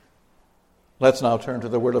Let's now turn to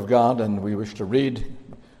the Word of God, and we wish to read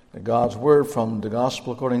God's Word from the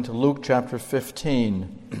Gospel according to Luke chapter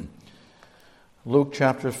 15. Luke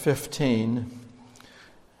chapter 15,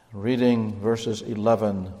 reading verses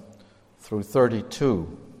 11 through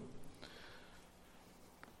 32.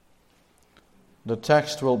 The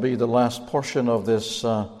text will be the last portion of this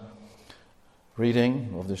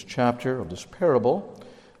reading, of this chapter, of this parable,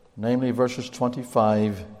 namely verses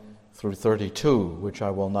 25 through 32, which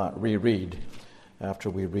I will not reread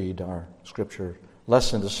after we read our scripture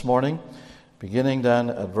lesson this morning, beginning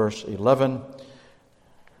then at verse 11,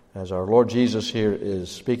 as our Lord Jesus here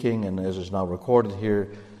is speaking and as is now recorded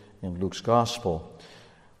here in Luke's Gospel.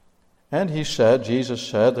 And Jesus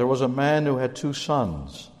said, there was a man who had 2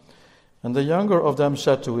 sons, and the younger of them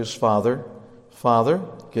said to his father, Father,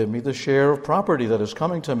 give me the share of property that is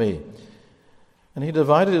coming to me. And he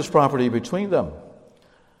divided his property between them.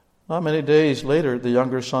 Not many days later, the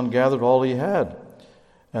younger son gathered all he had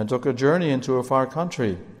and took a journey into a far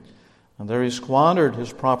country. And there he squandered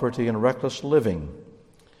his property in reckless living.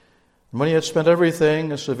 And when he had spent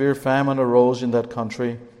everything, a severe famine arose in that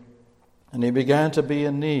country, and he began to be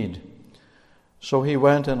in need. So he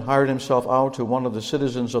went and hired himself out to one of the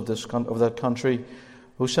citizens of that country,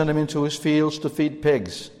 who sent him into his fields to feed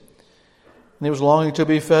pigs. And he was longing to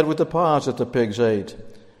be fed with the pods that the pigs ate,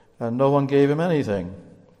 and no one gave him anything.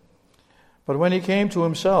 But when he came to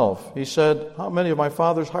himself, he said, how many of my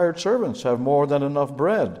father's hired servants have more than enough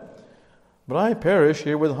bread? But I perish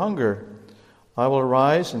here with hunger. I will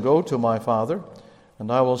arise and go to my father,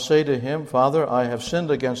 and I will say to him, Father, I have sinned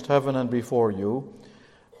against heaven and before you.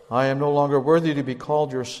 I am no longer worthy to be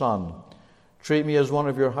called your son. Treat me as one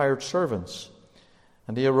of your hired servants.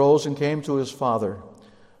 And he arose and came to his father.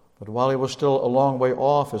 But while he was still a long way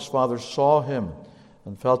off, his father saw him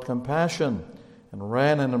and felt compassion, and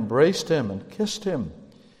ran and embraced him and kissed him.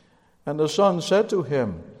 And the son said to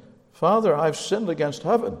him, Father, I've sinned against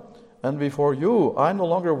heaven, and before you I'm no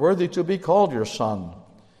longer worthy to be called your son.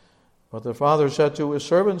 But the father said to his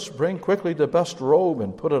servants, Bring quickly the best robe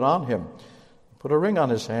and put it on him. Put a ring on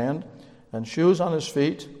his hand and shoes on his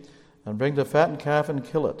feet, and bring the fattened calf and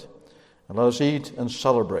kill it. And let us eat and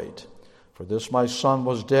celebrate. For this my son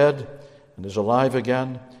was dead and is alive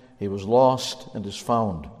again. He was lost and is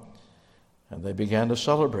found. And they began to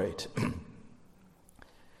celebrate.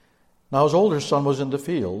 Now his older son was in the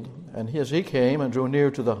field, and as he came and drew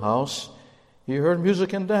near to the house, he heard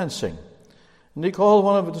music and dancing. And he called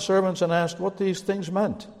one of the servants and asked what these things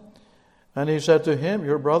meant. And he said to him,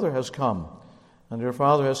 Your brother has come, and your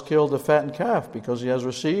father has killed the fattened calf, because he has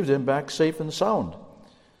received him back safe and sound.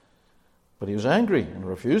 But he was angry and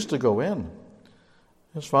refused to go in.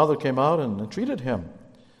 His father came out and entreated him.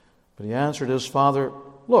 But he answered his father,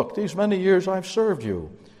 Look, these many years I've served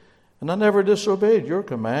you, and I never disobeyed your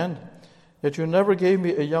command, yet you never gave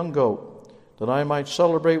me a young goat, that I might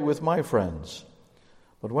celebrate with my friends.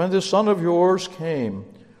 But when this son of yours came,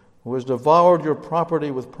 who has devoured your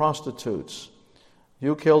property with prostitutes,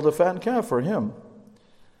 you killed the fattened calf for him.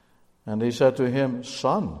 And he said to him,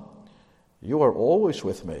 Son, you are always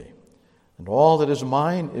with me, and all that is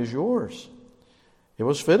mine is yours. It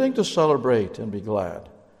was fitting to celebrate and be glad.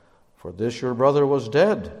 For this your brother was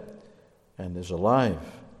dead and is alive.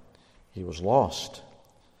 He was lost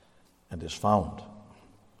and is found.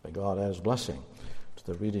 May God add his blessing to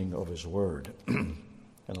the reading of his word.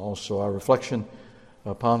 And also our reflection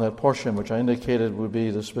upon that portion which I indicated would be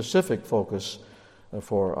the specific focus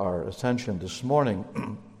for our attention this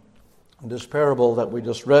morning. This parable that we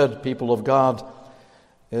just read, people of God,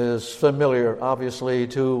 is familiar, obviously,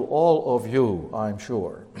 to all of you, I'm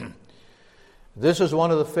sure. This is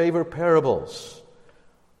one of the favorite parables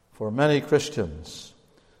for many Christians.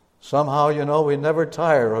 Somehow, we never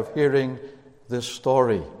tire of hearing this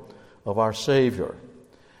story of our Savior.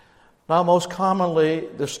 Now, most commonly,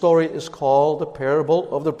 the story is called the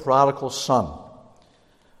parable of the prodigal son.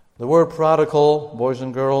 The word prodigal, boys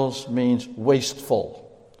and girls, means wasteful.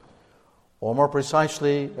 Or more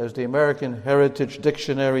precisely, as the American Heritage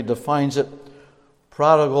Dictionary defines it,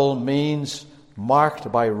 prodigal means marked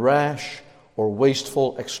by rash or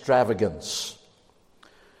wasteful extravagance.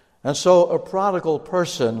 And so a prodigal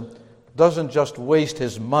person doesn't just waste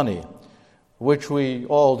his money, which we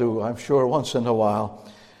all do, I'm sure, once in a while,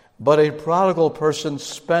 but a prodigal person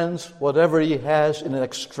spends whatever he has in an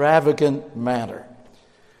extravagant manner.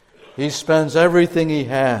 He spends everything he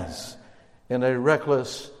has in a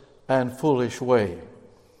reckless and foolish way.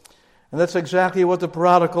 And that's exactly what the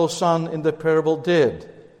prodigal son in the parable did,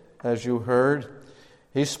 as you heard.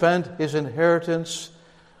 He spent his inheritance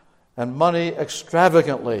and money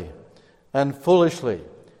extravagantly and foolishly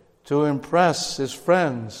to impress his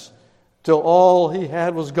friends till all he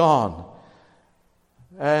had was gone.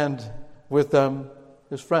 And with them,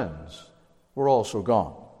 his friends were also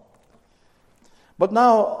gone. But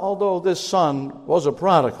now, although this son was a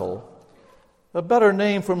prodigal, a better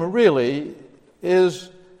name for him really is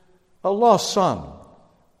a lost son.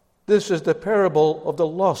 This is the parable of the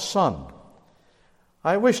lost son.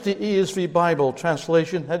 I wish the ESV Bible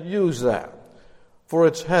translation had used that for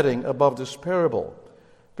its heading above this parable,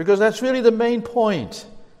 because that's really the main point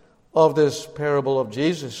of this parable of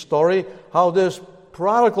Jesus' story, how this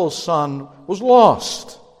prodigal son was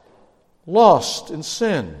lost in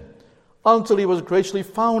sin, until he was graciously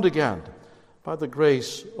found again by the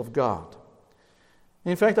grace of God.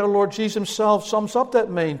 In fact, our Lord Jesus himself sums up that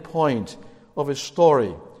main point of his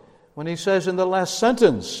story when he says in the last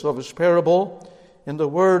sentence of his parable, in the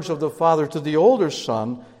words of the father to the older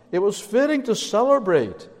son, "It was fitting to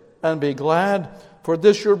celebrate and be glad, for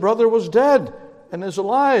this your brother was dead and is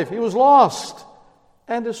alive. He was lost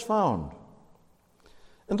and is found."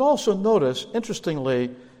 And also notice,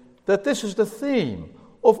 interestingly, that this is the theme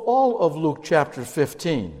of all of Luke chapter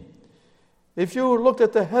 15. If you looked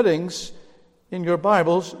at the headings in your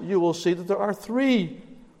Bibles, you will see that there are 3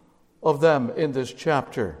 of them in this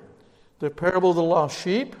chapter. The parable of the lost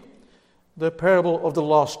sheep, the parable of the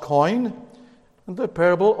lost coin, and the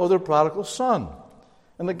parable of the prodigal son.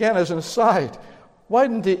 And again, as an aside, why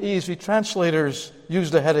didn't the ESV translators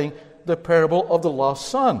use the heading, the parable of the lost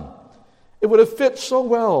son? It would have fit so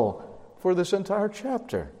well for this entire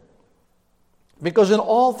chapter. Because in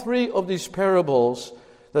all 3 of these parables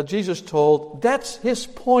that Jesus told, that's his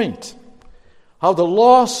point. How the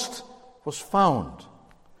lost was found.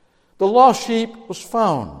 The lost sheep was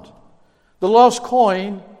found. The lost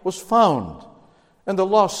coin was found. And the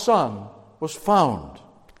lost son was found.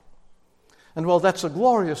 And well, that's a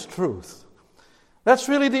glorious truth. That's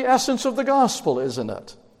really the essence of the gospel, isn't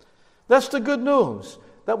it? That's the good news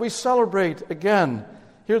that we celebrate again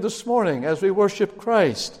here this morning as we worship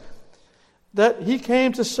Christ. That he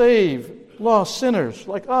came to save lost sinners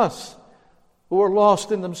like us, who are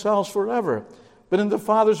lost in themselves forever, but in the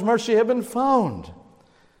Father's mercy have been found,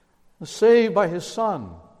 saved by his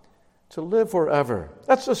Son, to live forever.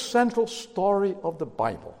 That's the central story of the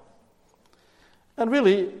Bible. And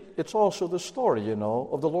really, it's also the story,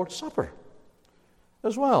 of the Lord's Supper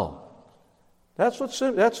as well. That's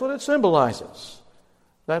what it symbolizes,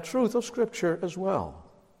 that truth of Scripture as well.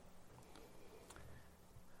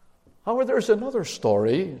 However, there's another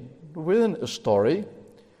story within a story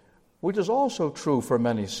which is also true for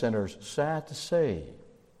many sinners, sad to say.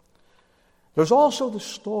 There's also the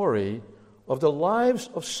story of the lives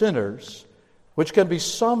of sinners which can be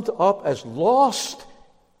summed up as lost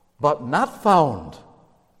but not found.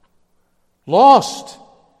 Lost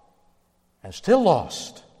and still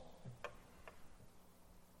lost.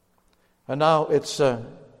 And now it's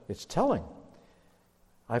telling.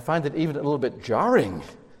 I find it even a little bit jarring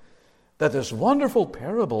that this wonderful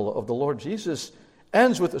parable of the Lord Jesus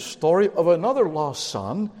ends with the story of another lost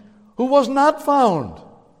son who was not found.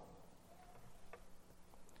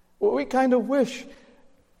 Well, we kind of wish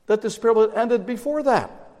that this parable had ended before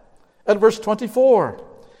that. At verse 24,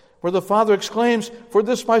 where the father exclaims, "For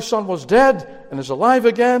this my son was dead and is alive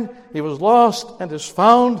again. He was lost and is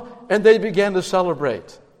found," and they began to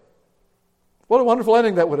celebrate. What a wonderful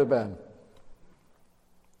ending that would have been.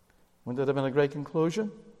 Wouldn't that have been a great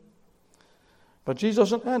conclusion? But Jesus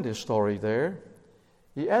doesn't end his story there.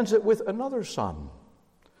 He ends it with another son,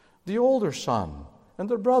 the older son, and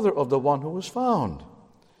the brother of the one who was found.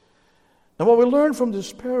 And what we learn from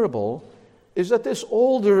this parable is that this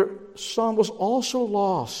older son was also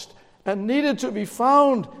lost and needed to be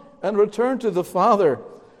found and returned to the father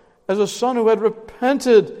as a son who had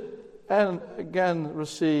repented and again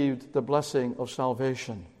received the blessing of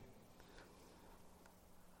salvation.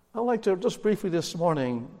 I'd like to just briefly this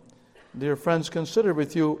morning, dear friends, consider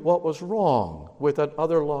with you what was wrong with that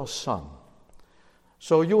other lost son,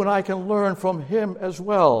 so you and I can learn from him as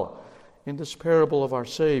well in this parable of our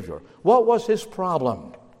Savior. What was his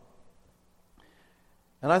problem?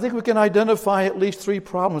 And I think we can identify at least 3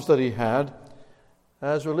 problems that he had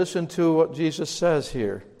as we listen to what Jesus says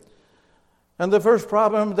here. And the first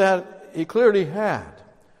problem that he clearly had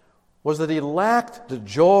was that he lacked the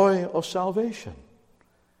joy of salvation.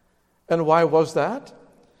 And why was that?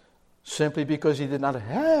 Simply because he did not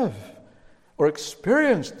have or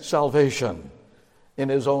experience salvation in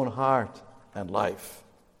his own heart and life.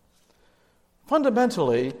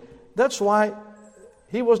 Fundamentally, that's why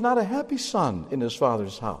he was not a happy son in his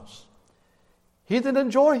father's house. He didn't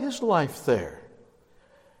enjoy his life there.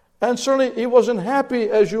 And certainly he wasn't happy,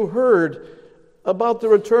 as you heard, about the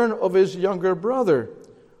return of his younger brother,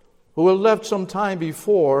 who had left some time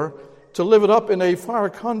before to live it up in a far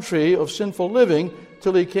country of sinful living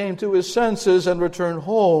till he came to his senses and returned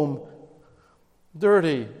home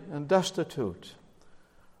dirty and destitute,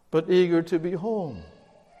 but eager to be home.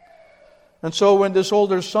 And so when this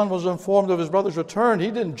older son was informed of his brother's return, he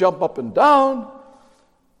didn't jump up and down,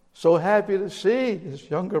 so happy to see his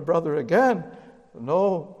younger brother again.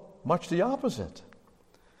 No, much the opposite.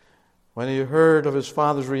 When he heard of his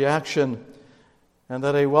father's reaction and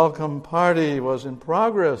that a welcome party was in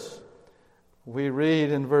progress, we read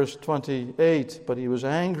in verse 28, but he was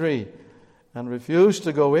angry and refused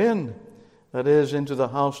to go in, that is, into the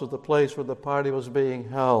house of the place where the party was being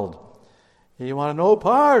held. He wanted no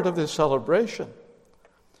part of this celebration.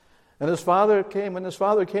 And when his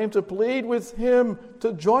father came to plead with him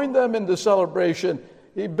to join them in the celebration,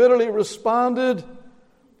 he bitterly responded,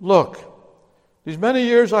 "Look, these many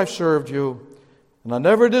years I've served you, and I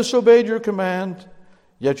never disobeyed your command,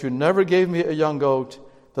 yet you never gave me a young goat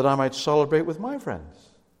that I might celebrate with my friends.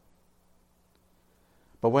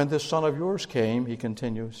 But when this son of yours came," he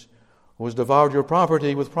continues, "who has devoured your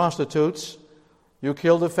property with prostitutes, you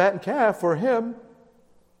killed a fattened calf for him."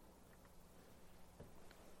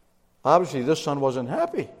 Obviously, this son wasn't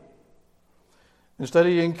happy. Instead,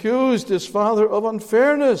 he accused his father of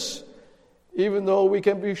unfairness, even though we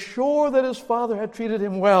can be sure that his father had treated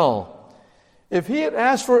him well. If he had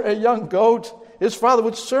asked for a young goat, his father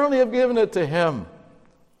would certainly have given it to him.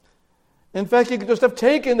 In fact, he could just have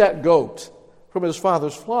taken that goat from his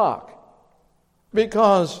father's flock.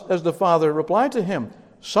 Because, as the father replied to him,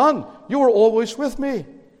 "Son, you are always with me,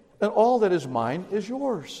 and all that is mine is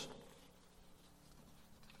yours."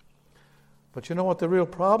 But you know what the real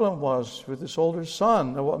problem was with this older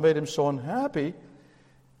son, and what made him so unhappy?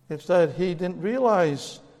 It's that he didn't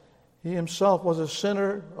realize he himself was a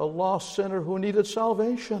sinner, a lost sinner who needed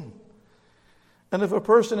salvation. And if a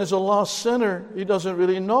person is a lost sinner, he doesn't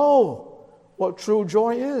really know what true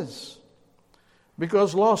joy is.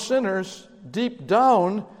 Because lost sinners, deep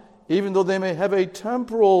down, even though they may have a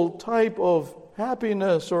temporal type of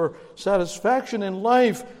happiness or satisfaction in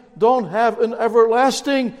life, don't have an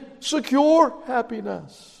everlasting, secure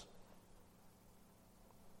happiness.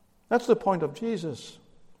 That's the point of Jesus.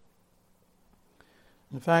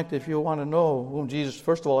 In fact, if you want to know whom Jesus,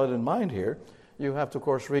 first of all, had in mind here, you have to, of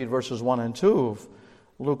course, read verses 1 and 2 of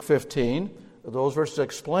Luke 15. Those verses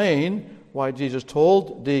explain why Jesus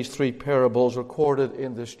told these three parables recorded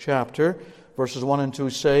in this chapter. Verses 1 and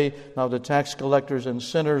 2 say, "Now the tax collectors and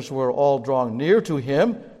sinners were all drawing near to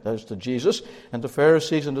him," that is to Jesus, "and the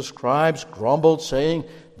Pharisees and the scribes grumbled, saying,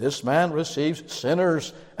 'This man receives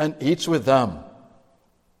sinners and eats with them.'"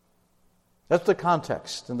 That's the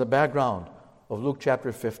context and the background of Luke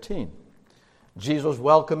chapter 15. Jesus was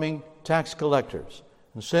welcoming tax collectors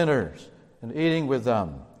and sinners and eating with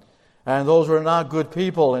them. And those were not good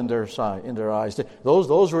people in their eyes.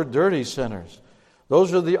 Those were dirty sinners.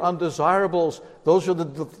 Those are the undesirables. Those are the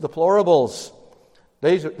deplorables.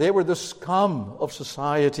 They were the scum of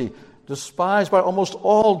society, despised by almost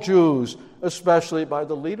all Jews, especially by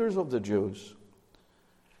the leaders of the Jews.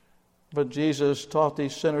 But Jesus taught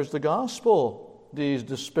these sinners the gospel, these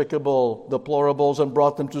despicable deplorables, and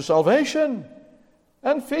brought them to salvation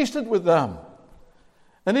and feasted with them.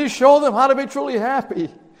 And he showed them how to be truly happy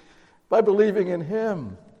by believing in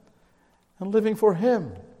him and living for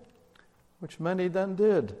him, which many then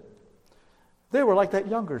did. They were like that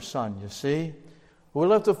younger son, you see, who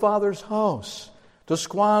left the father's house to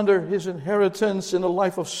squander his inheritance in a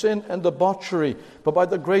life of sin and debauchery. But by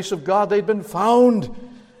the grace of God, they'd been found.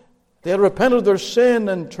 They had repented of their sin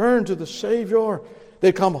and turned to the Savior.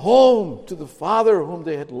 They'd come home to the Father whom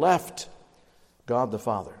they had left, God the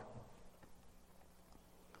Father.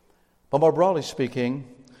 But more broadly speaking,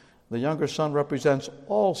 the younger son represents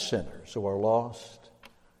all sinners who are lost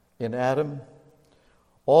in Adam,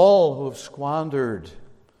 all who have squandered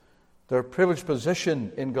their privileged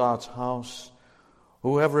position in God's house,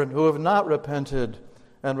 who have not repented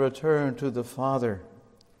and returned to the Father,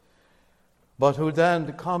 but who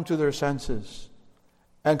then come to their senses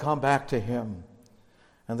and come back to him.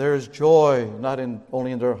 And there is joy not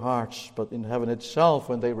only in their hearts, but in heaven itself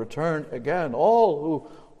when they return again, all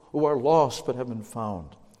who are lost but have been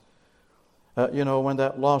found. When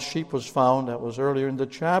that lost sheep was found, that was earlier in the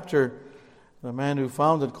chapter, the man who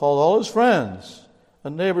found it called all his friends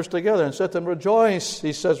and neighbors together and said to them, "Rejoice,"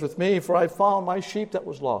 he says, "with me, for I found my sheep that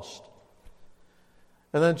was lost."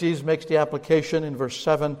 And then Jesus makes the application in verse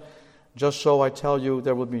 7, "Just so I tell you,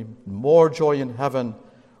 there will be more joy in heaven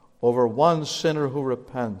over one sinner who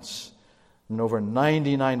repents than over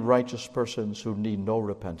 99 righteous persons who need no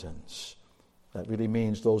repentance." That really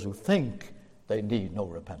means those who think they need no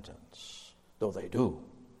repentance, though they do.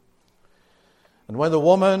 And when the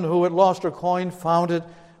woman who had lost her coin found it,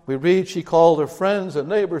 we read she called her friends and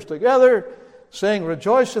neighbors together, saying,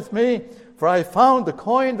 "Rejoice with me, for I found the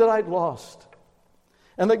coin that I'd lost."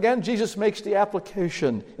 And again, Jesus makes the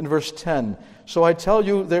application in verse 10. "So I tell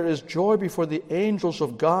you, there is joy before the angels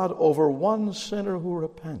of God over one sinner who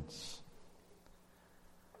repents."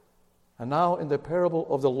 And now in the parable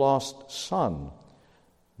of the lost son,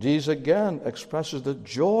 Jesus again expresses the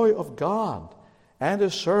joy of God and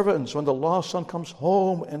his servants when the lost son comes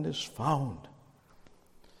home and is found.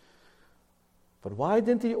 But why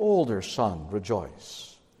didn't the older son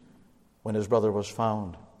rejoice when his brother was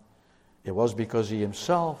found? It was because he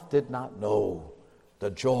himself did not know the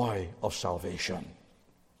joy of salvation.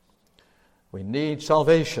 We need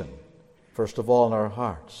salvation, first of all, in our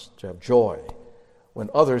hearts, to have joy when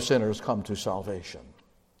other sinners come to salvation.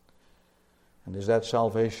 And is that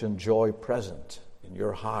salvation joy present in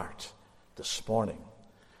your heart this morning?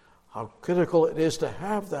 How critical it is to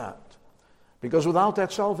have that, because without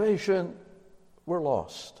that salvation, we're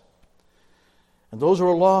lost. And those who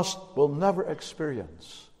are lost will never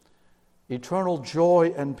experience eternal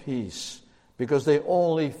joy and peace, because they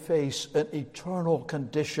only face an eternal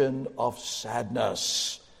condition of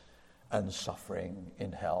sadness and suffering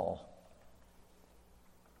in hell.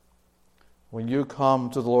 When you come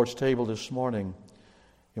to the Lord's table this morning,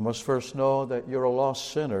 you must first know that you're a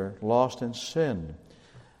lost sinner, lost in sin.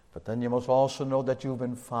 But then you must also know that you've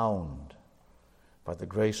been found by the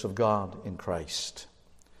grace of God in Christ.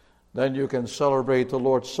 Then you can celebrate the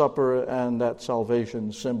Lord's Supper and that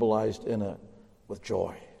salvation symbolized in it with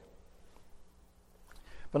joy.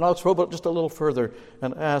 But now let's probe it just a little further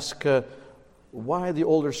and ask why the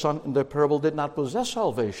older son in the parable did not possess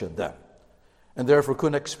salvation then, and therefore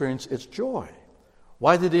couldn't experience its joy.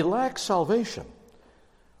 Why did he lack salvation?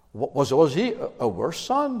 Was he a worse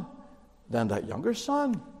son than that younger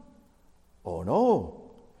son? Oh no.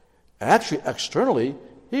 Actually, externally,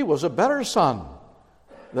 he was a better son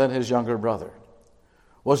than his younger brother.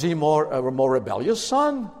 Was he a more rebellious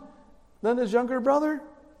son than his younger brother?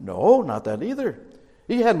 No, not that either.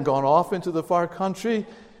 He hadn't gone off into the far country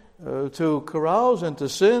to carouse and to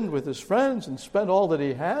sin with his friends and spend all that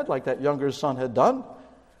he had like that younger son had done.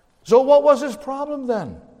 So what was his problem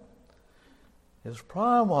then? His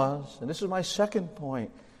problem was, and this is my second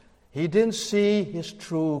point, he didn't see his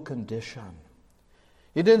true condition.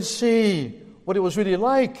 He didn't see what it was really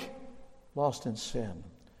like, lost in sin.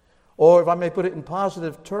 Or if I may put it in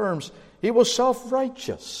positive terms, he was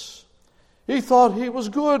self-righteous. He thought he was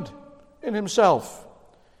good in himself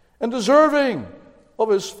and deserving of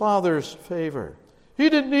his Father's favor. He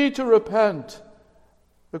didn't need to repent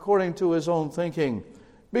according to his own thinking,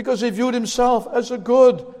 because he viewed himself as a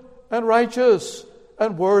good and righteous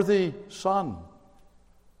and worthy son.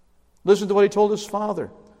 Listen to what he told his father.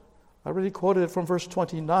 I already quoted it from verse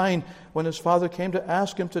 29, when his father came to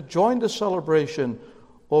ask him to join the celebration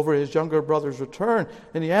over his younger brother's return.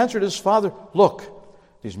 And he answered his father, "Look,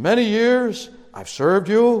 these many years I've served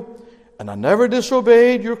you, and I never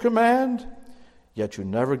disobeyed your command, yet you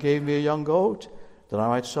never gave me a young goat that I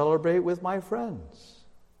might celebrate with my friends."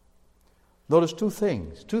 Notice two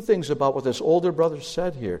things about what this older brother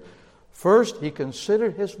said here. First, he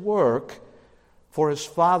considered his work for his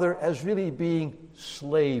father as really being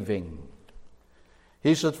slaving.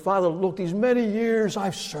 He said, "Father, look, these many years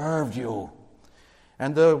I've served you."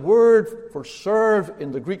 And the word for serve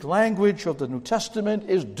in the Greek language of the New Testament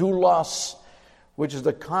is doulos, which is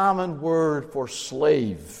the common word for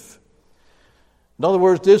slave. In other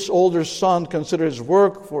words, this older son considered his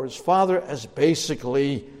work for his father as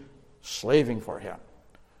basically slaving for him,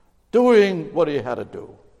 doing what he had to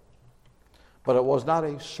do. But it was not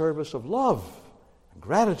a service of love and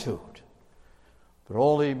gratitude, but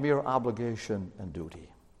only mere obligation and duty.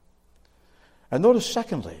 And notice,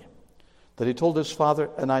 secondly, that he told his father,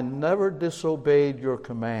 "And I never disobeyed your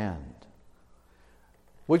command."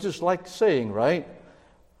 Which is like saying, right,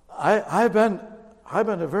 I've been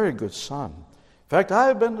a very good son. In fact,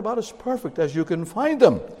 I've been about as perfect as you can find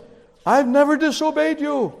them. I've never disobeyed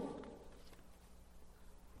you.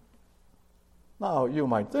 Now, you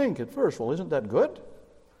might think at first, well, isn't that good?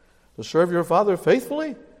 To serve your father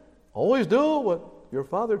faithfully? Always do what your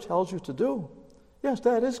father tells you to do. Yes,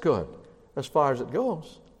 that is good as far as it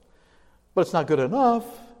goes. But it's not good enough,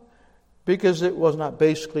 because it was not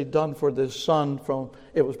basically done for this son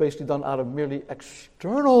it was basically done out of merely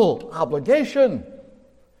external obligation,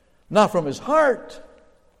 not from his heart.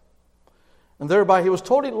 And thereby he was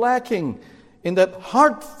totally lacking in that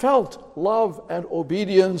heartfelt love and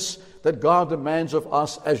obedience that God demands of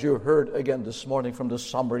us, as you heard again this morning from the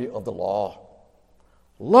summary of the law.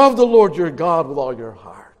 Love the Lord your God with all your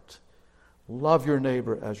heart. Love your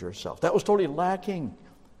neighbor as yourself. That was totally lacking.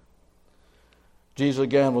 Jesus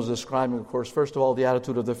again was describing, of course, first of all, the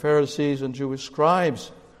attitude of the Pharisees and Jewish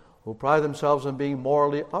scribes who pride themselves on being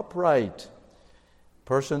morally upright.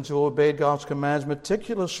 Persons who obeyed God's commands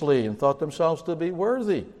meticulously and thought themselves to be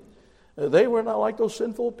worthy. They were not like those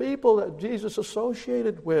sinful people that Jesus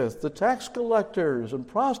associated with, the tax collectors and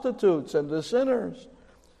prostitutes and the sinners.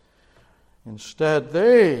 Instead,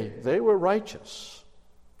 they were righteous.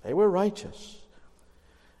 They were righteous.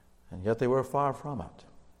 And yet they were far from it.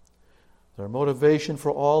 Their motivation for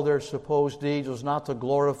all their supposed deeds was not to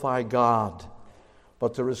glorify God,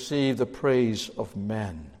 but to receive the praise of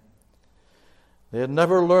men. They had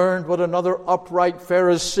never learned what another upright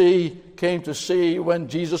Pharisee came to see when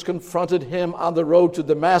Jesus confronted him on the road to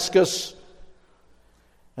Damascus,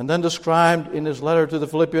 and then described in his letter to the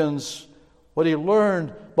Philippians what he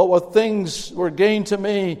learned. But what things were gained to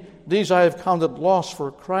me, these I have counted loss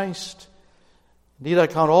for Christ. Indeed, I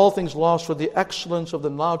count all things lost for the excellence of the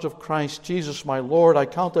knowledge of Christ Jesus my Lord. I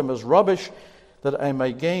count them as rubbish, that I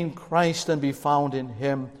may gain Christ and be found in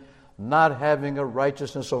him, not having a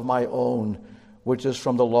righteousness of my own, which is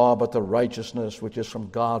from the law, but the righteousness which is from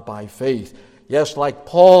God by faith. Yes, like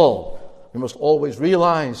Paul, we must always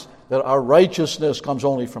realize that our righteousness comes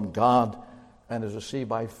only from God and is received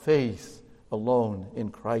by faith alone, in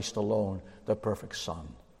Christ alone, the perfect Son.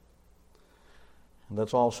 And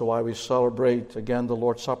that's also why we celebrate again the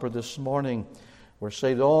Lord's Supper this morning. We're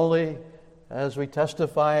saved only as we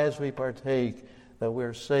testify, as we partake, that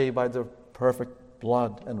we're saved by the perfect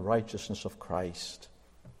blood and righteousness of Christ.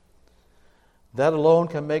 That alone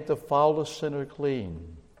can make the foulest sinner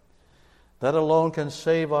clean. That alone can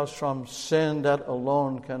save us from sin. That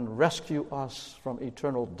alone can rescue us from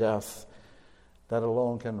eternal death. That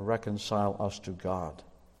alone can reconcile us to God.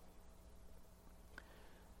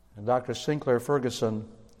 And Dr. Sinclair Ferguson,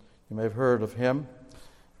 you may have heard of him,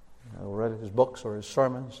 read his books or his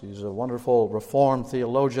sermons. He's a wonderful Reformed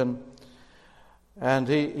theologian. And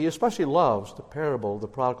he especially loves the parable of the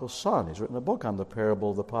prodigal son. He's written a book on the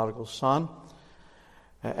parable of the prodigal son.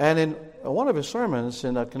 And in one of his sermons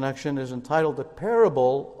in that connection is entitled The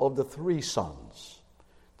Parable of the Three Sons.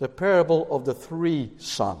 The Parable of the Three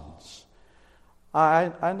Sons.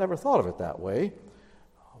 I never thought of it that way.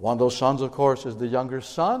 One of those sons, of course, is the younger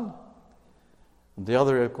son. And the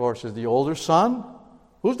other, of course, is the older son.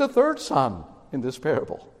 Who's the third son in this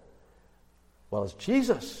parable? Well, it's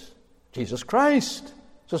Jesus. Jesus Christ,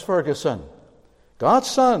 says Ferguson.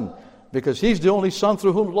 God's Son, because He's the only Son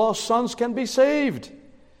through whom lost sons can be saved.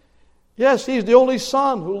 Yes, He's the only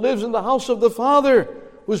Son who lives in the house of the Father,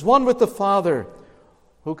 who's one with the Father,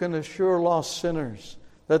 who can assure lost sinners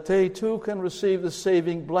that they too can receive the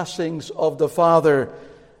saving blessings of the Father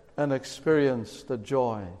and experience the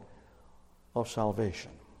joy of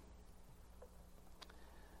salvation.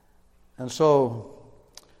 And so,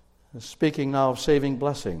 speaking now of saving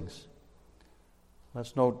blessings,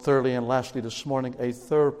 let's note thirdly and lastly this morning a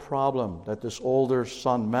third problem that this older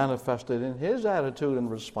son manifested in his attitude and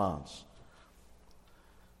response.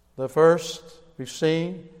 The first we've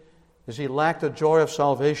seen is he lacked the joy of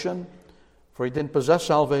salvation, for he didn't possess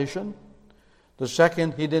salvation. The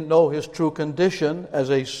second, he didn't know his true condition as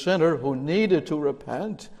a sinner who needed to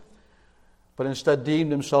repent, but instead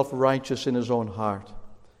deemed himself righteous in his own heart.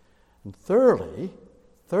 And thirdly,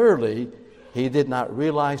 he did not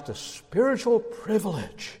realize the spiritual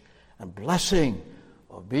privilege and blessing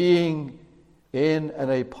of being in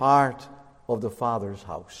and a part of the Father's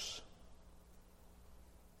house.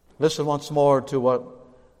 Listen once more to what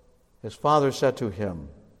his father said to him,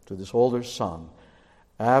 to this older son,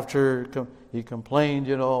 after he complained,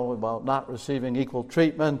 about not receiving equal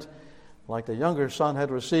treatment like the younger son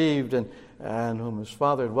had received and whom his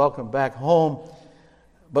father had welcomed back home.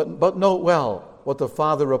 But note well what the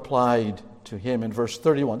father replied to him in verse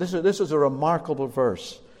 31. This is a remarkable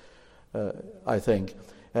verse, I think.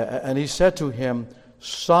 And he said to him,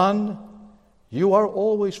 "Son, you are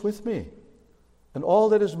always with me, and all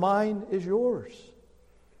that is mine is yours."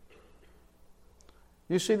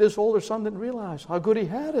 You see, this older son didn't realize how good he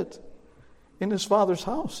had it in his father's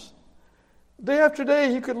house. Day after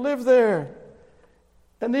day, he could live there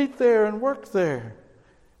and eat there and work there.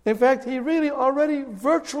 In fact, he really already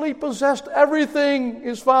virtually possessed everything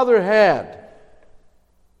his father had,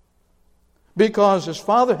 because his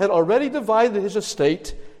father had already divided his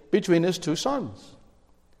estate between his two sons.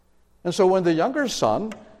 And so when the younger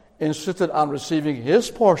son insisted on receiving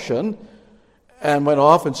his portion and went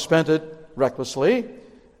off and spent it recklessly,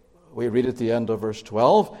 we read at the end of verse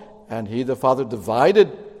 12, and he, the father,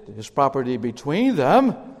 divided his property between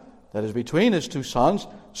them. that is between his two sons.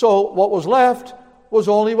 So what was left was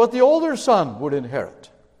only what the older son would inherit.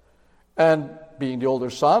 And being the older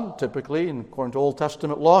son, typically, according to Old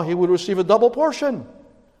Testament law, he would receive a double portion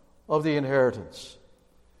of the inheritance.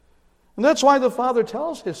 And that's why the father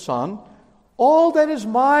tells his son, all that is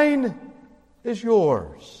mine is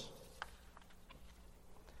yours.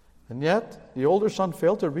 And yet, the older son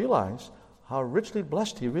failed to realize how richly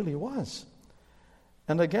blessed he really was.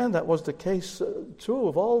 And again, that was the case, too,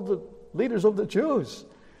 of all the leaders of the Jews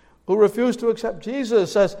who refused to accept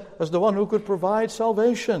Jesus as the one who could provide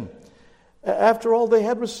salvation. After all, they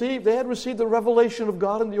had received the revelation of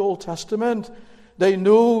God in the Old Testament. They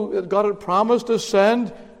knew that God had promised to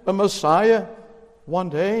send a Messiah one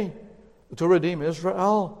day to redeem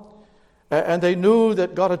Israel. And they knew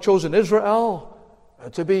that God had chosen Israel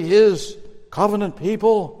to be his covenant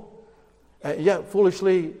people. Yet,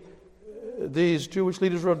 foolishly, these Jewish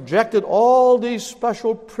leaders rejected all these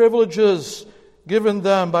special privileges given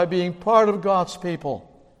them by being part of God's people.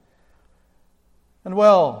 And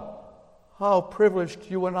well, how privileged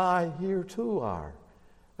you and I here too are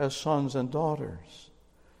as sons and daughters.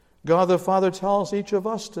 God the Father tells each of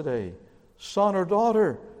us today, son or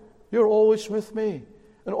daughter, you're always with me,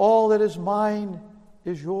 and all that is mine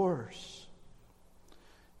is yours.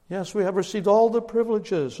 Yes, we have received all the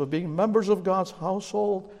privileges of being members of God's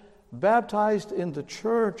household, baptized in the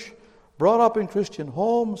church, brought up in Christian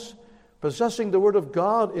homes, possessing the Word of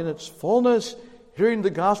God in its fullness, hearing the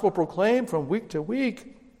gospel proclaimed from week to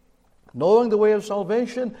week, knowing the way of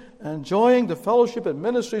salvation, enjoying the fellowship and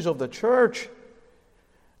ministries of the church.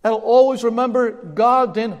 And always remember,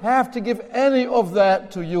 God didn't have to give any of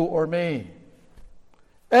that to you or me.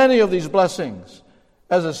 Any of these blessings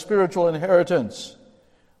as a spiritual inheritance.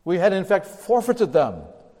 We had in fact forfeited them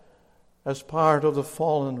as part of the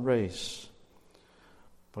fallen race.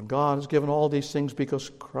 But God has given all these things because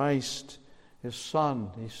Christ, his Son,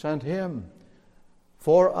 he sent him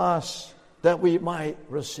for us that we might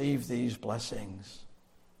receive these blessings.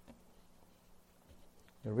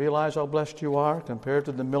 You realize how blessed you are compared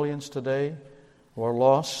to the millions today who are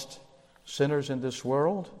lost sinners in this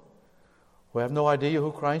world, who have no idea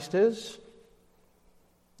who Christ is,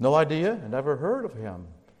 no idea and never heard of him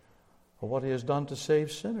or what he has done to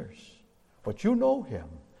save sinners. But you know him,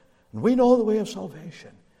 and we know the way of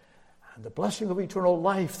salvation and the blessing of eternal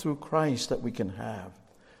life through Christ that we can have.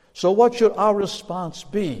 So what should our response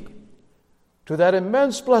be to that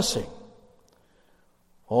immense blessing?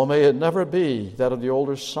 Oh, may it never be that of the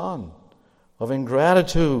older son, of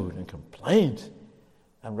ingratitude and complaint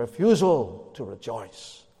and refusal to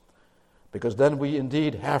rejoice, because then we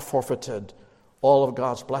indeed have forfeited all of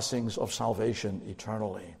God's blessings of salvation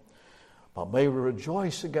eternally. But may we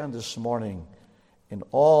rejoice again this morning in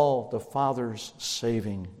all the Father's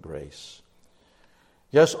saving grace.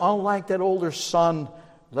 Yes, unlike that older son,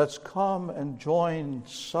 let's come and join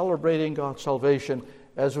celebrating God's salvation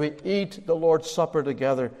as we eat the Lord's Supper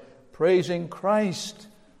together, praising Christ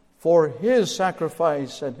for his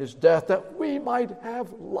sacrifice and his death, that we might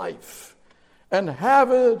have life and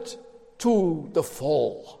have it to the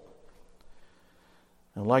full.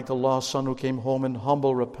 And like the lost son who came home in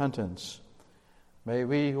humble repentance, may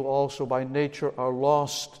we who also by nature are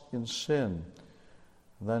lost in sin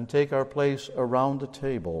then take our place around the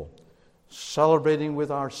table, celebrating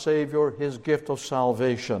with our Savior his gift of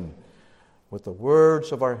salvation, with the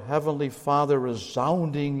words of our Heavenly Father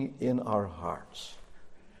resounding in our hearts.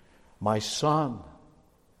 My son,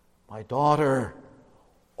 my daughter,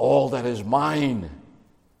 all that is mine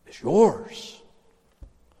is yours.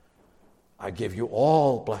 I give you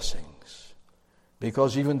all blessings,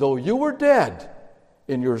 because even though you were dead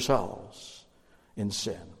in yourselves, in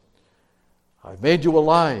sin, I've made you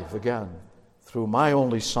alive again through my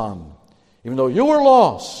only Son. Even though you were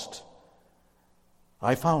lost,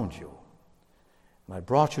 I found you. And I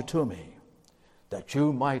brought you to me that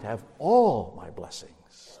you might have all my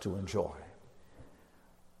blessings to enjoy.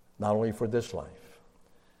 Not only for this life,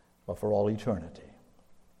 but for all eternity.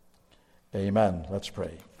 Amen. Let's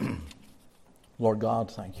pray. Lord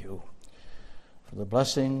God, thank you for the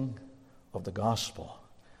blessing of the gospel,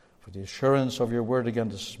 for the assurance of your word again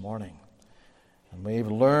this morning. And we've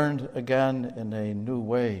learned again in a new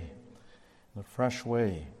way, in a fresh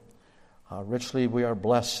way, how richly we are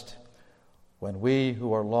blessed when we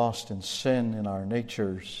who are lost in sin in our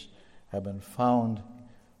natures have been found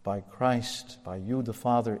by Christ, by you the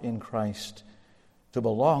Father in Christ, to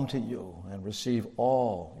belong to you and receive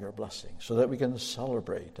all your blessings so that we can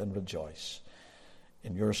celebrate and rejoice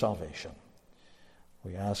in your salvation.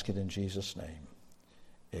 We ask it in Jesus' name.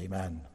 Amen.